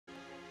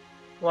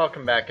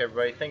Welcome back,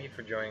 everybody. Thank you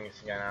for joining us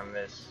again on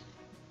this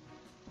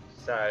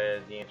side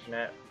of the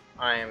internet.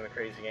 I am the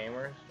Crazy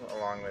Gamer,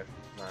 along with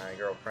my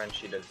girlfriend.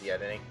 She does the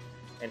editing.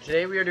 And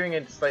today we are doing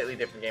a slightly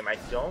different game. I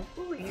don't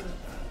believe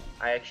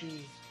I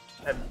actually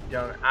have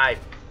done... I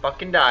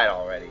fucking died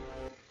already.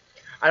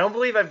 I don't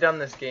believe I've done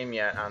this game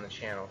yet on the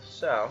channel,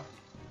 so...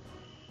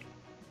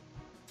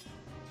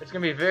 it's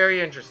going to be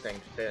very interesting,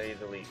 to say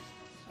the least.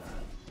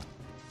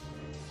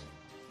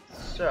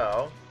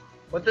 So...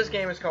 what this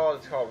game is called,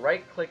 it's called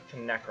Right Click to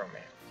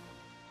Necromancer.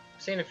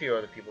 I've seen a few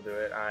other people do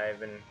it. I've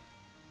been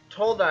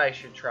told that I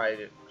should try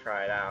it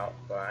out,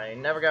 but I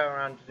never got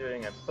around to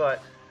doing it.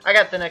 But I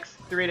got the next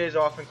 3 days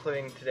off,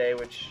 including today,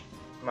 which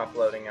I'm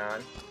uploading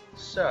on.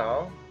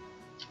 So,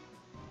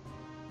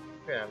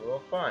 we're gonna have a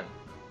little fun.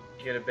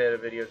 Get a bit of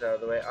videos out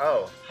of the way.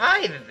 Oh,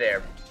 hi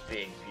there,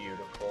 big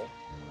beautiful.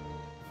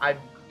 I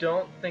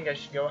don't think I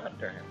should go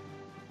after him.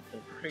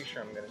 I'm pretty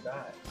sure I'm gonna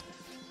die.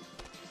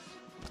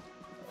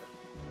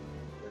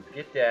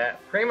 Get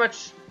that. Pretty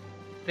much,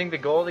 I think the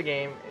goal of the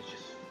game is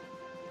just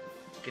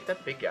get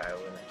that big guy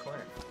over in that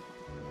corner.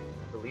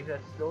 I believe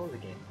that's the goal of the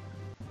game.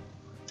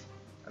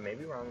 I may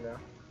be wrong though.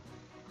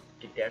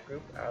 Get that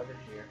group out of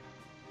here.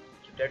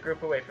 Keep that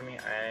group away from me.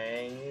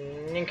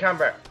 I'm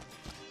encumber.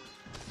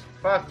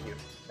 Fuck you.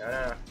 No.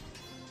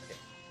 Okay.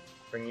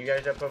 Bring you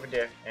guys up over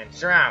there and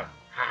surround.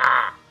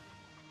 Haha.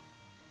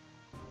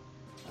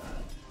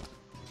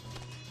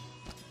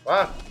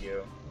 Fuck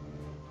you.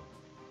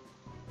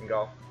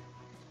 Engulf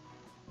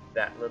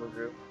that little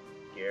group.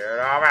 Get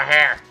over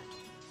here.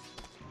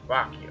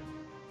 Fuck you.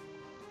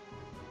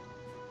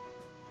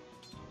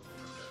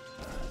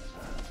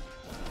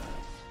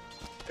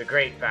 The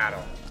great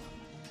battle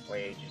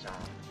wages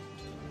on.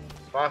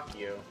 Fuck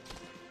you.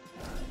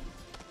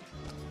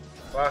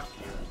 Fuck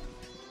you.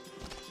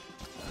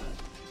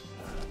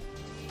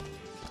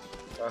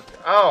 Fuck you.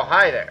 Oh,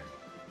 hi there.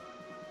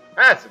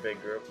 That's a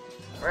big group.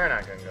 We're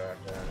not gonna go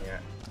after them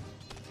yet.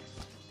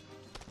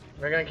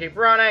 We're gonna keep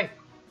running.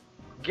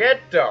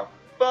 Get the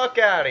fuck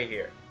out of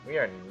here. We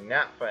are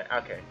not fighting.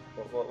 Okay,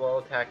 we'll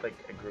attack like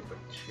a group of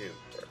 2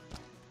 first.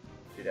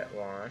 Do that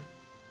one.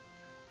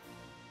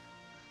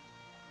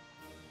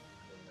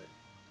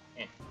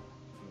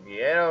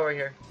 Get over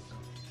here.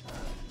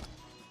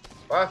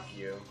 Fuck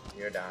you.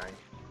 You're dying.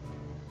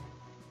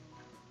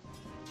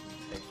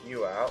 Take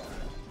you out.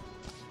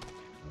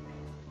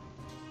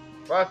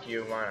 Fuck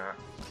you. Why not?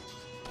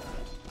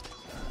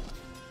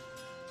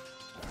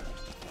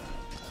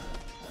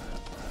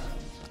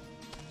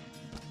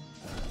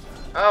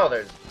 Oh,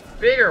 there's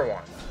bigger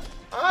ones.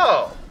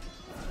 Oh.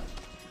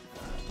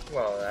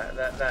 Well,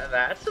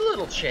 that's a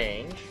little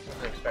change. I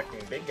wasn't expecting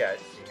big guys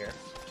to be here.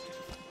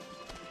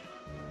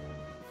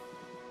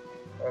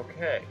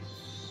 Okay,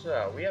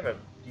 so we have a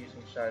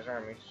decent sized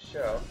army.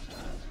 So,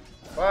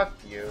 fuck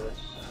you. Let's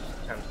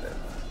attempt it.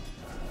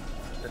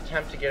 Let's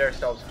attempt to get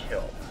ourselves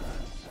killed.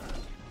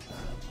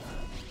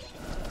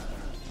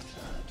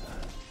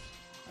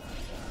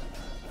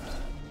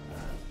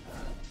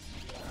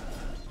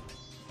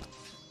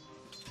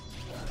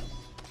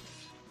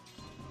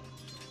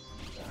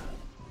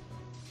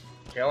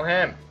 Kill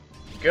him.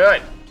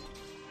 Good.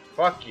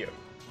 Fuck you.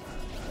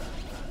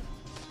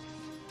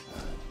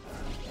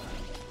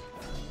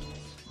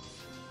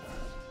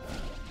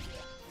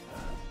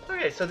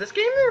 Okay, so this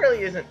game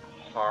really isn't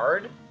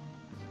hard.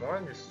 It's more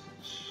just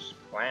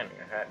planning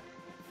ahead.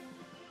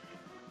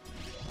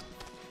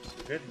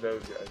 Get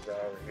those guys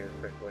out of here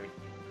quickly.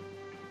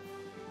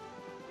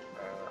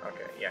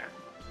 Okay, yeah.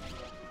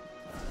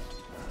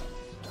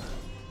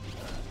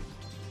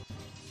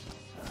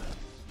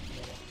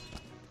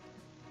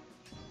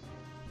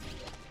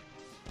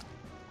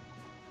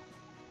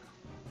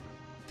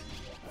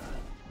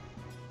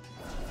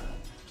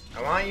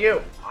 I want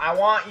you! I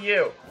want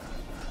you!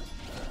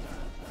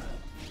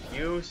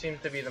 You seem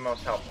to be the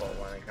most helpful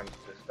when it comes to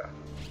this stuff.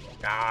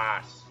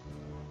 Gosh!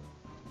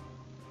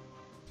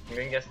 I'm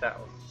gonna guess that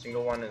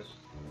single one is...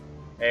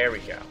 there we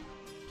go.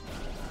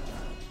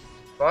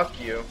 Fuck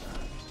you.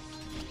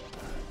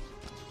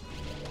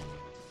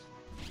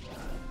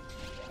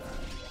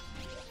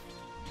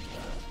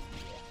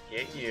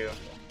 Get you.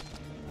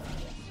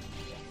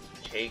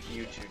 Take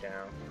you 2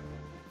 down.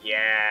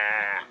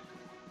 Yeah!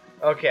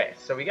 Okay,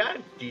 so we got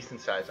a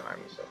decent sized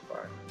army so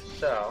far.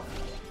 So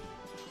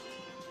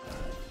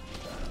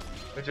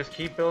we'll just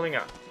keep building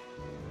up.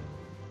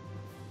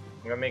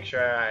 I'm gonna make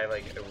sure I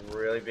like a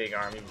really big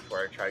army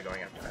before I try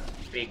going after that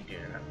big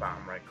dude in that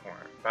bottom right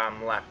corner.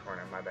 Bottom left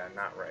corner, my bad,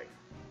 not right.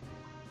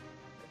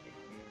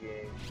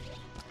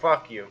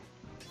 Fuck you.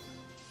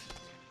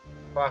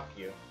 Fuck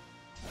you.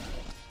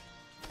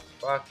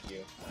 Fuck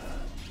you.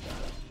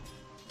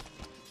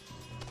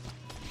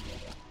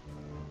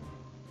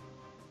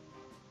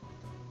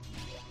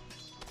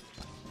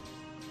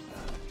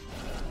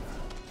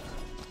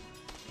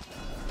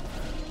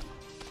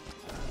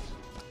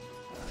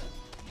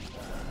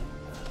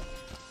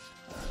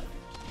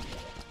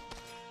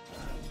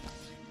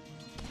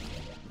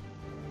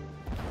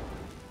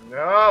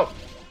 No!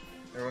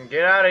 Everyone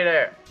get out of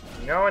there.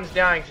 No one's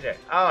dying today.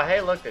 Oh, hey,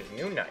 look, there's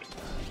new knights.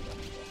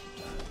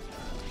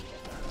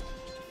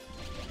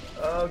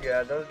 Oh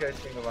god, those guys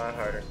seem a lot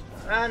harder.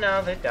 Ah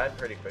no, they died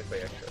pretty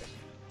quickly actually.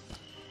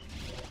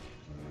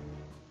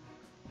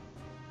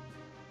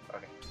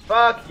 Okay.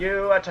 Fuck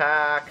you,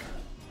 attack!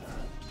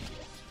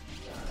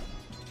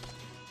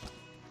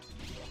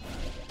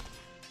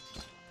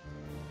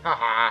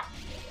 Haha!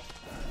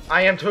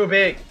 I am too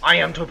big! I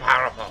am too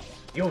powerful!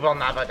 You will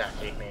never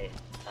defeat me!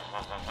 Ha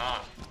ha ha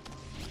ha!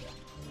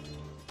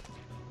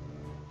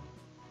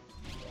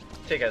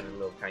 Take out the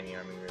little tiny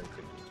army really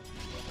quickly.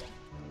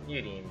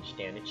 You didn't even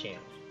stand a chance.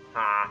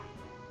 Ha!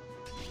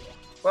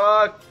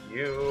 Fuck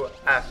you,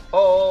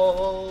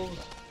 assholes!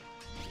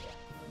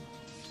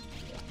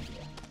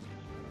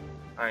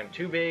 I'm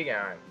too big and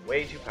I'm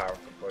way too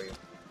powerful for you.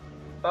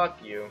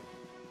 Fuck you.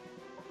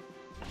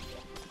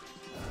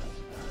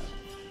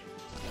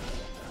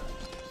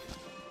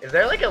 Is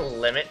there like a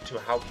limit to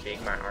how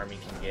big my army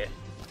can get?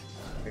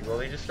 Like, will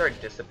they just start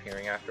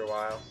disappearing after a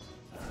while?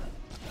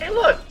 Hey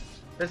look!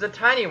 There's a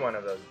tiny one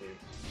of those dudes.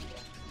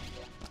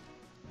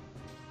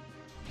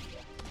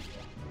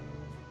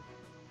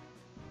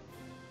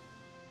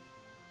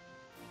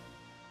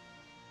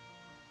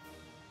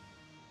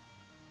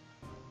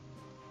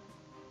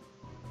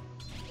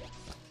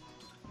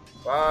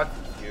 Fuck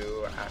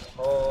you,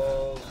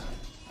 assholes.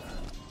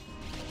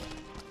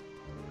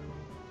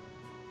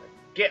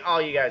 Get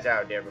all you guys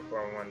out there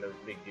before one of those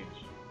big dudes.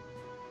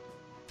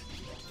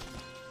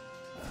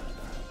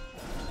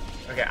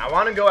 Okay, I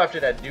want to go after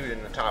that dude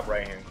in the top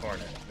right hand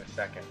corner in a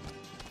second.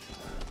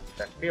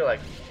 I feel like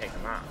we can take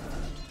him out.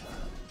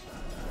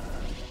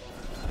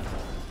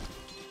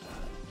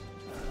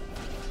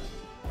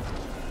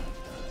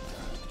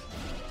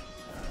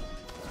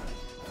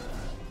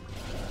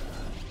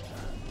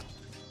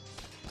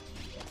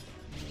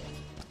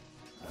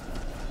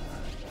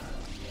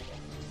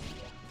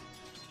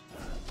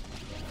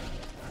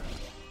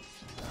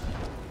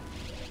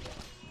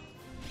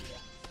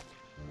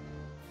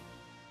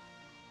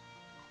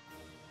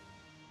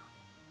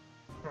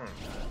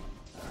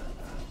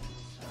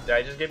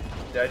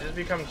 Did I just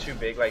become too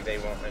big, like they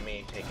won't let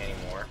me take any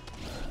more?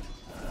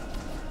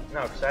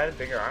 No, because I had a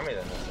bigger army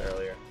than this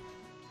earlier.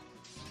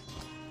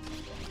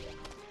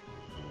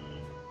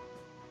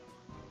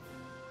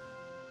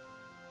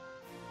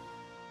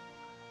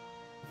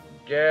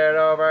 Get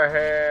over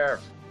here!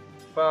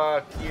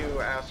 Fuck you,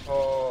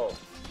 asshole!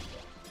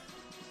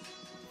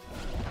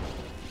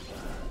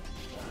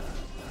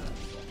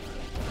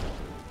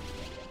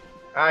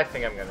 I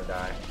think I'm gonna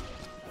die.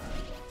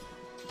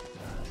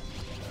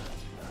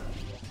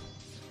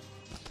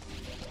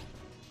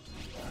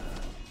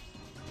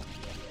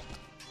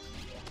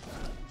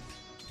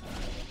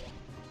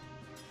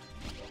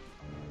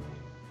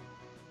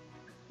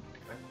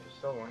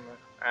 Still one left.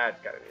 Ah,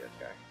 it's gotta be this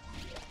guy.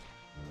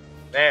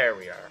 There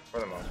we are, for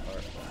the most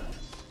part.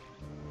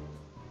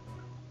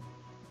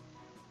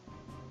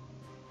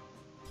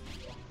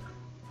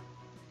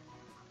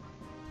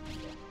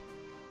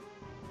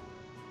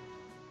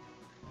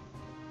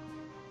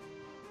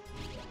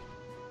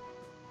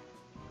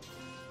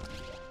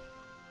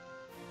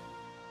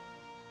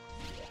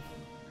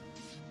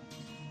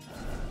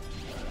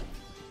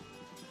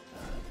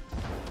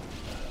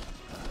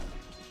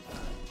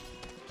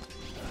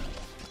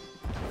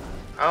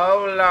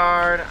 Oh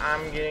lord,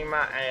 I'm getting my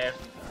ass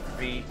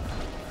beat.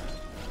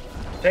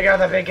 Take out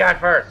the big guy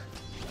first.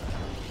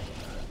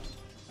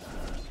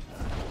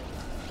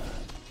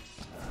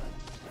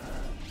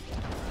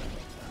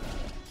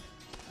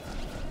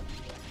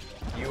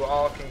 You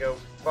all can go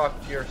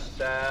fuck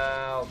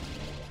yourself.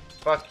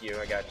 Fuck you,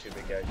 I got two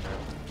big guys now.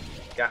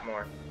 Got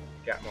more.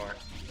 Got more.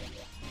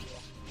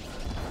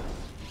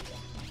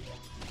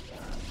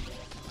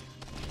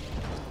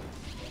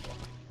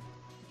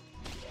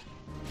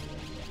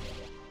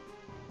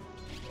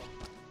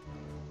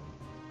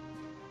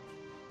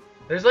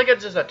 There's like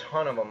just a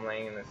ton of them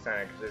laying in the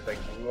center because there's like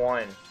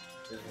one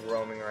just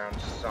roaming around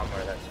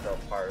somewhere that's still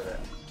part of it.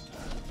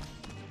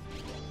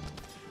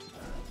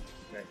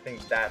 And I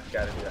think that's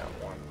got to be that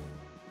one.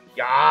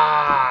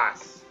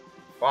 Yas!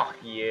 Fuck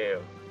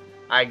you.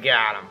 I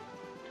got him.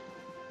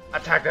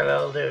 Attack the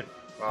little dude.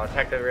 Well,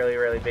 attack the really,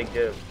 really big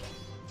dude.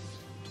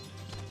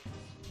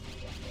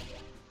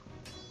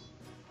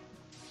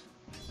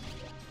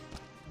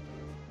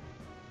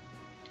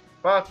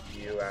 Fuck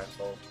you,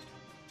 asshole.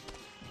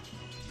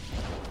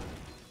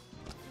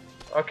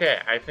 Okay,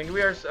 I think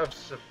we are of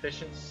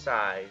sufficient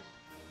size.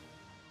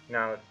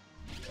 Now let's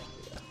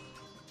do that.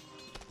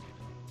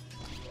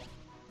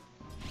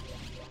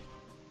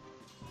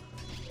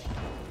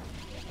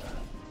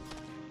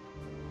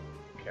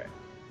 Okay.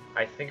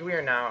 I think we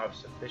are now of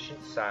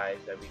sufficient size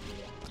that we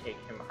can take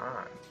him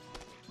on.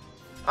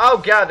 Oh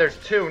god, there's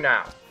two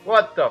now.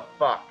 What the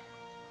fuck?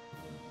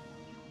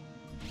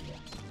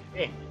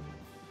 Eh.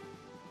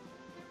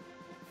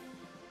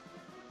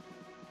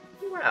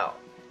 Well.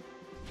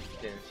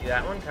 Didn't see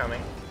that one coming.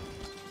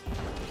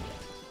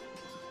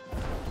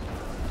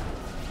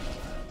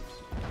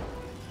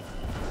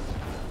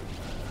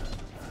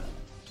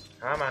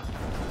 Come on.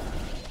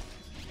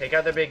 Take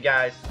out the big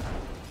guys.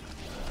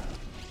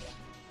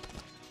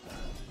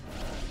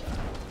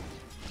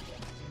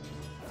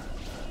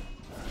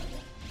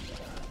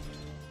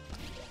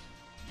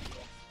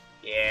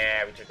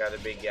 Yeah, we took out the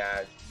big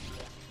guys.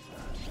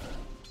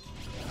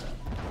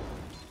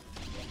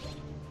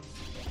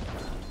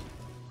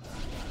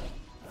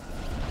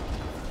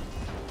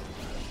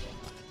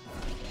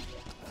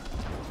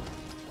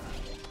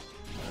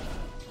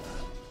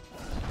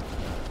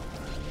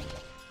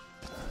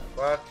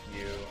 Fuck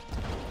you.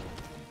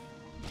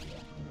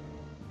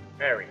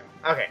 There we go.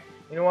 Okay,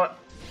 you know what?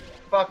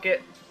 Fuck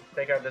it.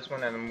 Take out this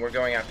one, and then we're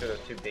going after those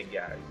two big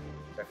guys.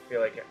 I feel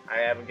like I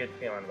have a good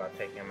feeling about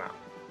taking them out.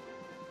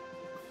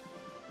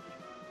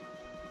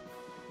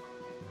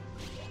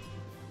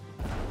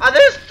 Ah,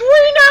 there's 3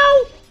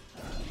 now!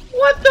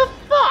 What the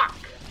fuck?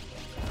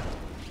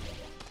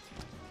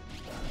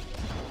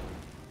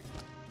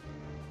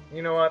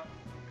 You know what?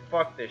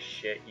 Fuck this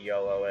shit,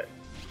 YOLO it.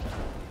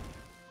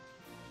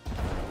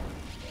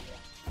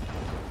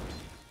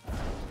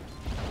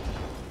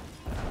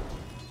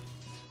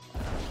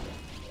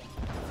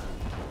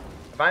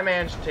 If I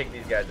manage to take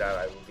these guys out,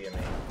 I will be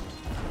amazed.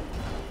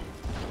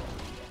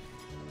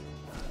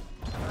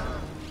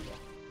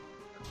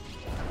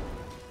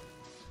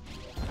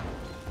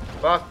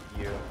 Fuck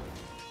you.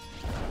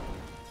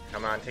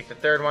 Come on, take the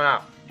third one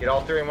out. Get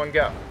all 3 in one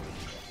go.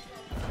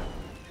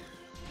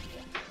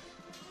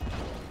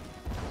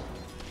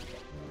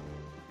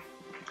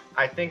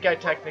 I think I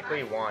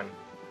technically won.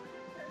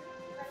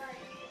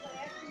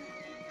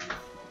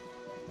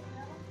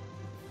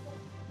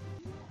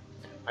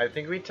 I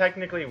think we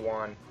technically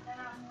won.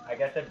 I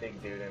got the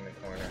big dude in the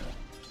corner.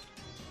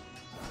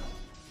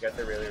 Got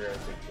the really, really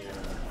big dude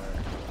in the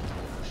corner.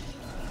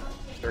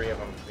 3 of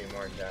them to be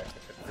more exact. I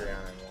took 3 on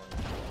and 1.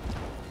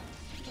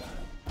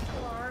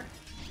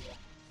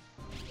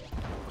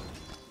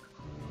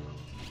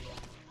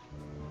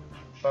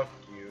 Fuck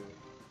you.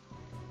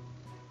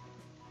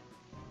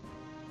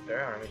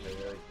 Their armies are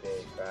really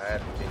big, but I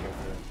have bigger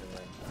dudes than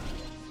them.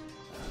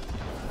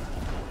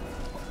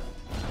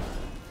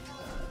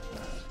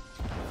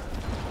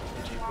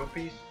 Did you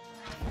poopies?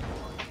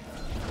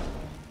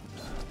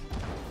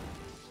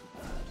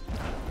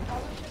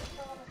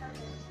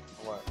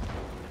 What?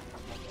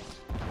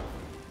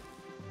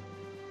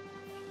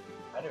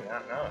 I do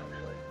not know,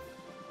 actually.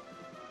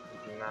 I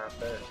do not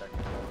fit a second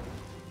one.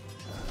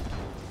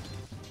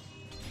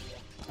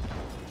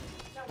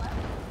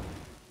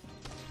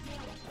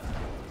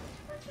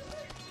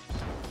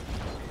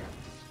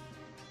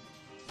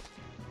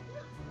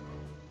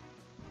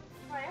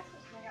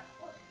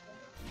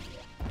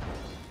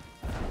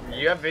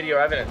 You have video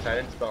evidence, I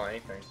didn't spell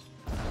anything.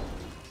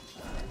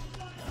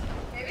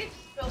 Maybe it's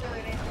spilled the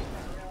other day.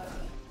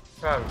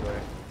 Probably.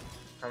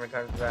 How many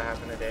times does that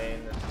happen a day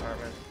in this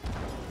apartment?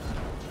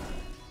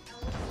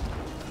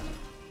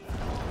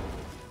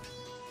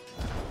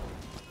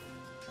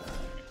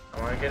 I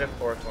want to get a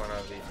 4th one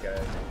of these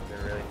guys.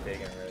 They're really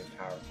big and really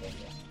powerful.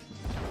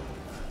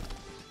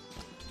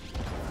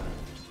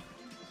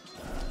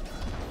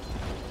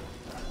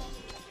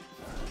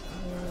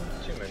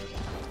 2 minutes.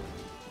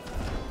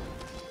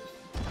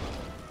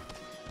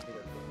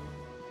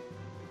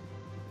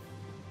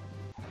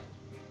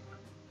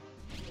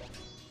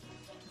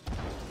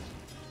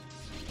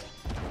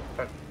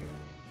 Fuck you.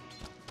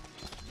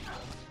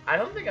 I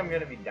don't think I'm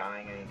gonna be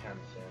dying anytime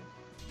soon.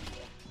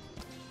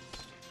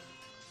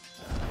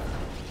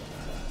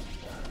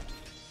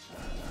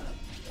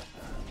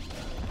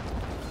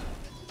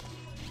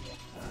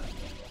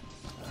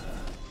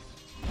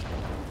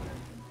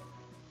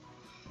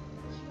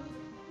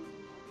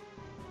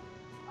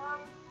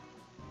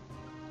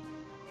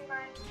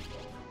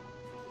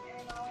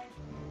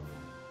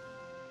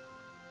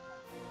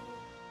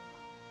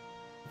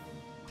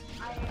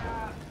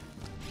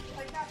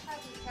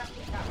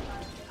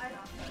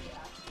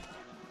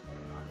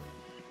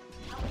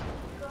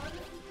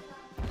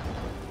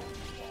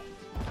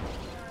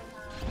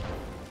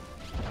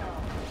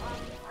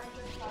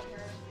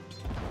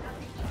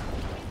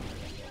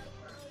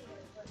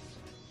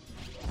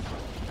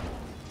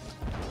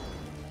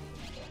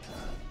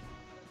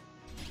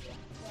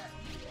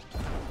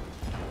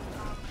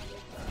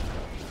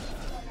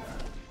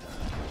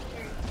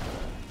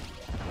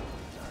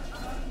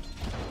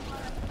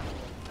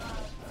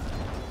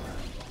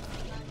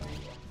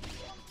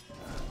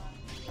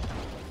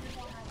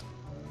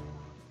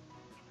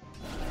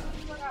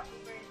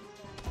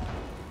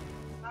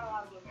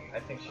 I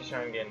think she's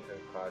trying to get into the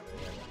closet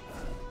again.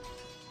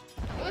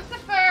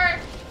 Lucifer!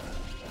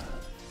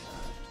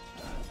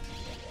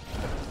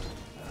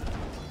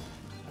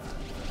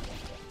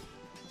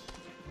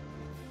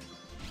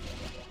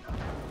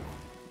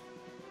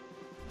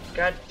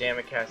 God damn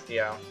it,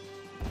 Castiel.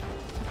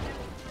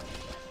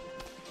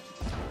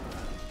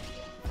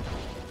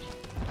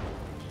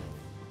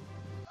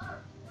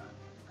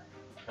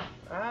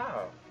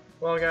 Oh.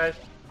 Well, guys,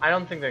 I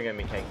don't think they're going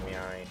to be taking me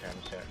out anytime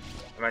soon.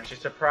 I'm actually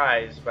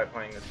surprised by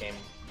playing this game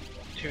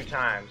 2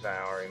 times I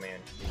already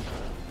managed to,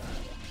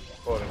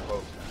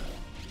 quote-unquote,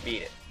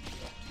 beat it.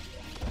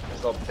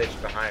 This little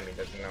bitch behind me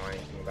doesn't know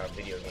anything about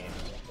video games.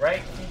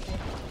 Right, Cece?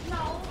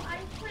 No, I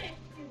played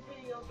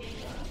video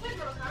games. I played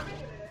Mortal Kombat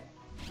today.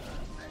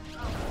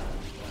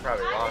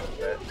 Probably lost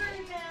it.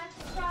 Very bad.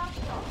 Stop.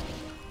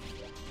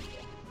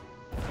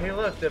 Hey,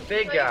 look, the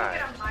big So you guy.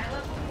 get on my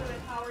level so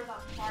it powers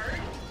up hard.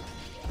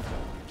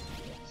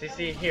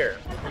 See, here.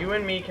 You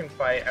and me can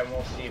fight, and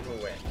we'll see who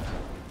wins.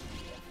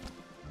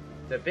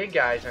 The big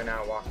guys are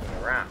now walking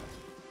around.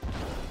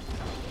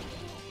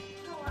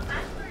 So I'm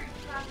going to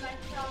grab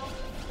myself.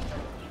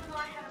 Even though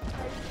I haven't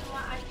played this a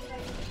lot, I think I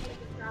need to take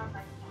this round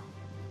myself.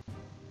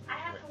 I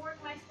have to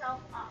work myself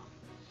up.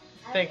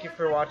 Thank you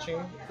for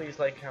watching. Please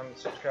like, comment,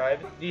 subscribe.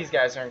 These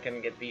guys aren't going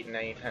to get beaten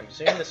anytime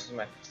soon. This is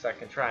my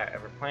second try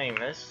ever playing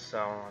this, so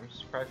I'm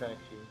surprised I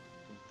actually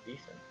did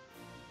decent.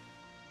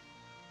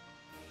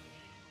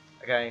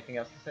 I got anything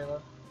else to say,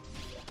 love?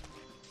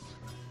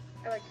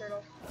 I like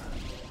turtles.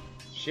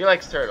 She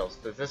likes turtles.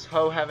 Does this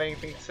hoe have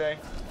anything to say?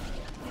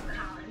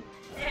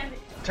 And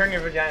Turn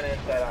your vagina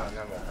inside out and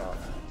then we'll talk.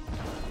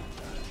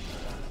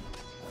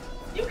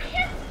 you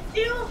can't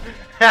steal.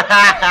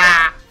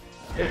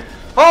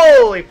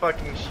 Holy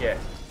fucking shit.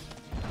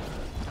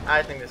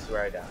 I think this is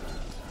where I die.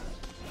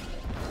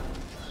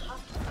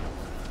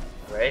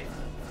 Wait.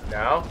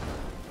 No.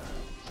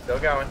 Still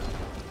going.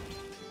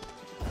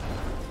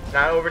 It's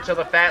not over till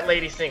the fat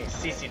lady sings.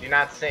 Cece, do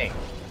not sing.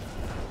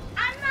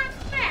 I'm not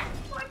fat.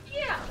 Fuck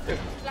yeah.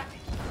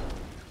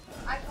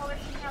 I probably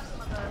should have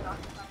some of the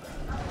Dr. Pepper.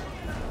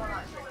 Well,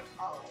 not sure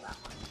all of that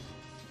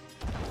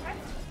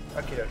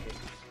one. Okay, okay.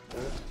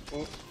 Ooh,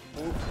 ooh,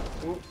 ooh,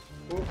 ooh,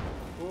 ooh,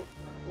 ooh,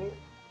 ooh.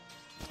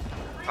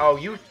 Oh,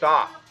 you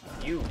thought.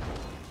 You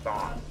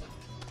thought.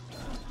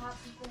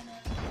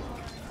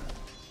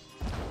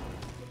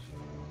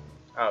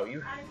 Oh,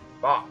 you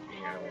thought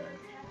you were gonna win.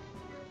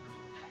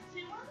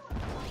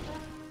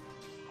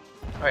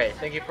 Alright,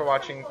 thank you for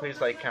watching.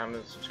 Please like,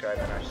 comment, subscribe,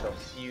 and I shall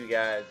see you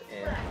guys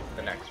in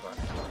the next one.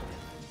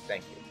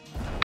 Thank you.